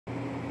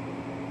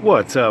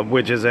What's up,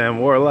 witches and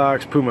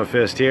warlocks? Puma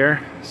Fist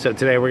here. So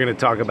today we're going to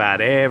talk about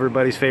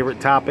everybody's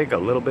favorite topic a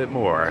little bit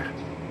more.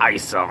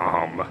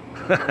 Isom.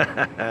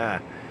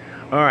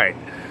 Alright,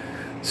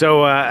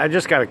 so I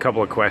just got a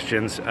couple of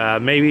questions.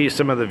 Maybe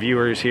some of the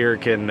viewers here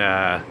can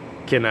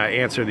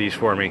answer these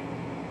for me.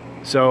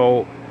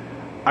 So,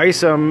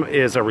 Isom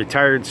is a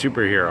retired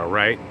superhero,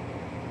 right?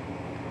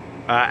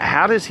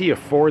 How does he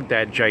afford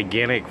that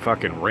gigantic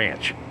fucking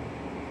ranch?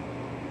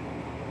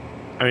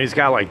 I mean, he's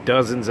got like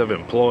dozens of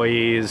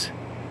employees,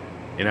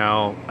 you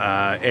know,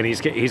 and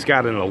he's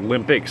got an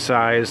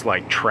Olympic-sized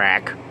like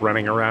track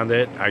running around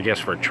it. I guess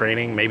for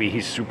training. Maybe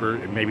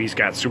he's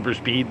got super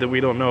speed that we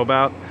don't know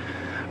about.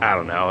 I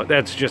don't know.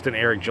 That's just an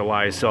Eric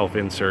July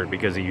self-insert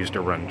because he used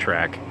to run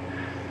track.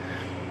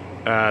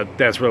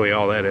 That's really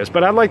all that is.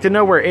 But I'd like to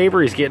know where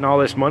Avery's getting all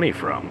this money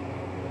from.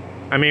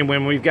 I mean,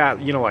 when we've got,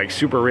 you know, like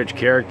super rich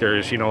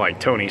characters, you know, like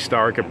Tony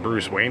Stark and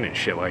Bruce Wayne and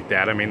shit like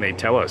that. I mean, they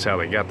tell us how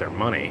they got their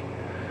money.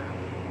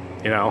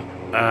 You know,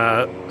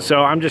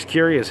 so I'm just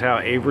curious how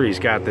Avery's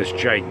got this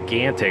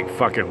gigantic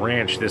fucking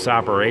ranch, this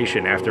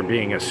operation, after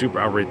being a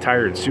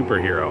retired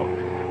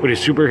superhero. Would his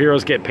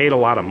superheroes get paid a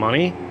lot of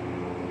money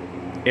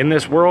in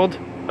this world?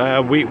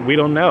 We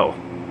don't know.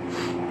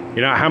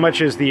 You know, how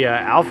much is the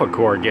Alpha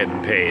Corps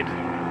getting paid?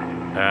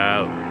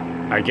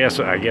 I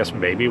guess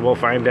maybe we'll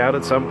find out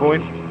at some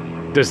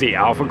point. Does the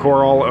Alpha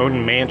Corps all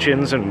own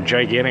mansions and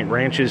gigantic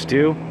ranches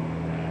too?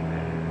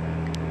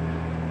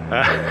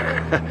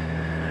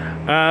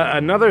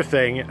 Another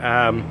thing,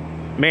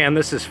 man,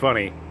 this is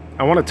funny.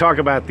 I want to talk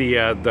about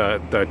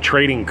the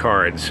trading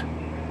cards,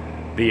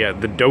 the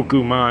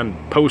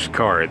Dokuman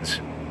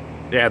postcards.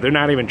 Yeah, they're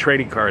not even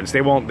trading cards.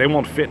 They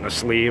won't fit in a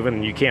sleeve,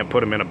 and you can't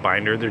put them in a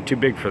binder. They're too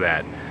big for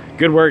that.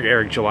 Good work,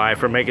 Eric July,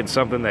 for making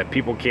something that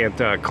people can't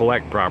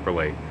collect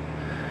properly.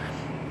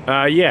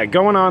 Yeah,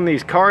 going on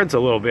these cards a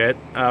little bit.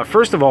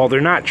 First of all,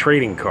 they're not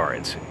trading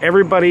cards.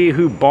 Everybody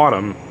who bought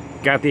them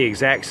got the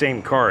exact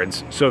same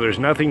cards, so there's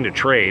nothing to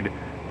trade.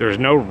 There's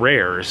no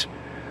rares.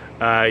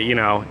 You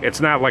know,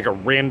 it's not like a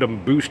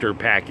random booster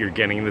pack you're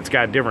getting that's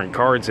got different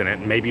cards in it,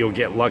 and maybe you'll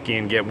get lucky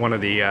and get one of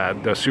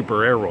the super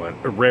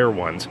rare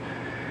ones.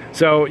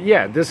 So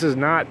yeah, this is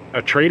not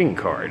a trading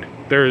card.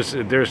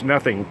 There's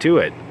nothing to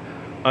it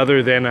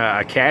other than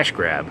a cash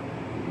grab.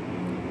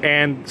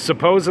 And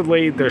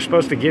supposedly they're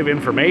supposed to give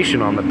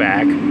information on the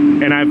back,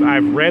 and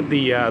I've read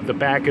the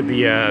back of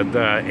the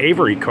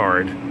Avery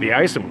card, the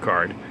Isom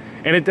card,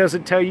 and it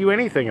doesn't tell you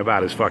anything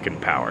about his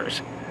fucking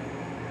powers.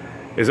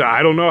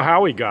 I don't know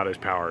how he got his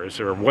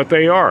powers or what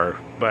they are,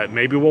 but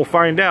maybe we'll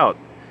find out.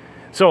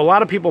 So a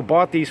lot of people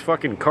bought these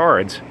fucking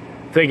cards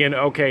thinking,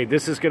 okay,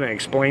 this is going to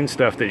explain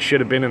stuff that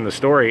should have been in the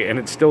story, and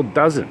it still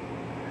doesn't.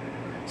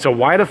 So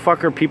why the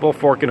fuck are people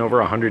forking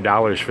over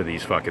 $100 for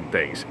these fucking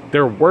things?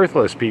 They're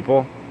worthless,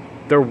 people.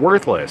 They're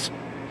worthless.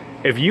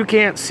 If you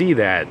can't see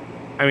that,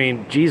 I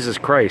mean, Jesus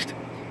Christ.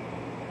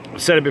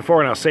 I've said it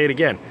before and I'll say it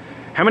again.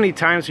 How many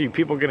times are you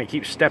people going to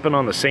keep stepping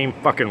on the same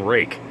fucking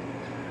rake?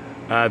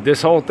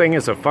 This whole thing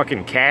is a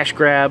fucking cash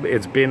grab.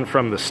 It's been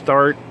from the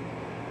start,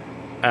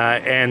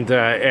 and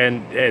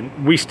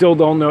we still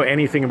don't know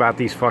anything about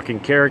these fucking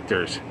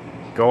characters.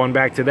 Going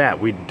back to that,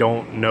 we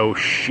don't know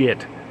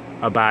shit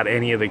about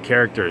any of the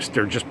characters.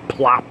 They're just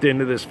plopped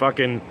into this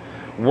fucking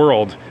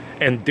world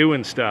and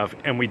doing stuff,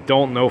 and we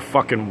don't know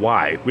fucking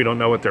why. We don't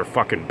know what their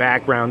fucking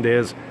background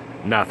is.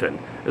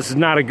 Nothing. This is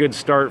not a good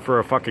start for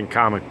a fucking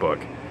comic book,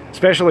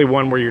 especially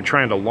one where you're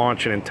trying to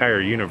launch an entire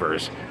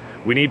universe.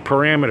 We need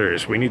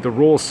parameters. We need the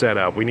rules set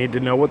up. We need to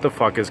know what the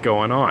fuck is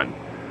going on.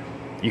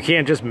 You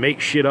can't just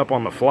make shit up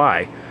on the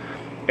fly.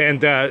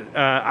 And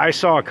I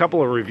saw a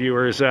couple of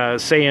reviewers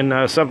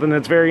saying something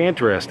that's very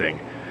interesting.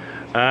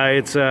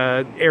 It's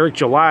Eric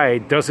July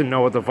doesn't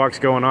know what the fuck's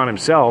going on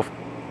himself,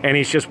 and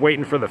he's just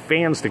waiting for the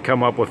fans to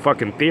come up with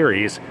fucking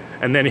theories,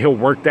 and then he'll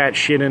work that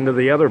shit into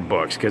the other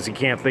books because he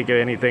can't think of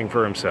anything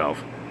for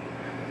himself.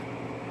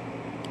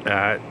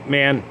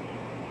 Man,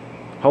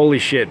 holy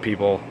shit,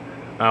 people.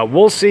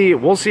 We'll see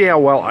how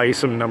well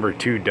Isom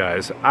 #2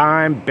 does.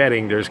 I'm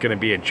betting there's going to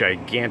be a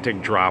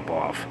gigantic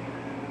drop-off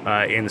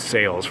in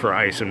sales for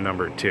Isom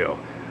 #2.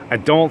 I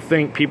don't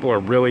think people are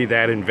really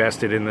that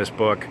invested in this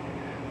book.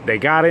 They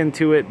got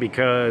into it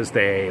because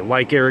they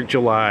like Eric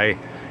July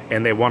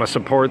and they want to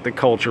support the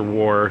culture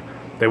war.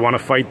 They want to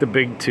fight the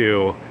big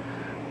two.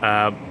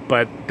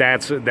 But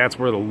that's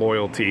where the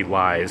loyalty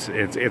lies.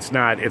 It's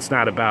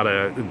not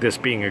about this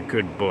being a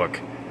good book.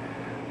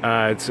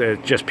 It's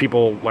just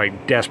people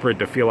like desperate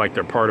to feel like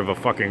they're part of a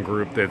fucking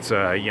group that's,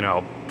 you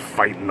know,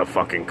 fighting the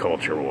fucking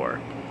culture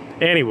war.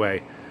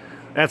 Anyway,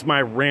 that's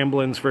my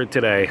ramblings for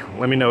today.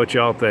 Let me know what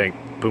y'all think.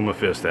 Puma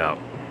Fist out.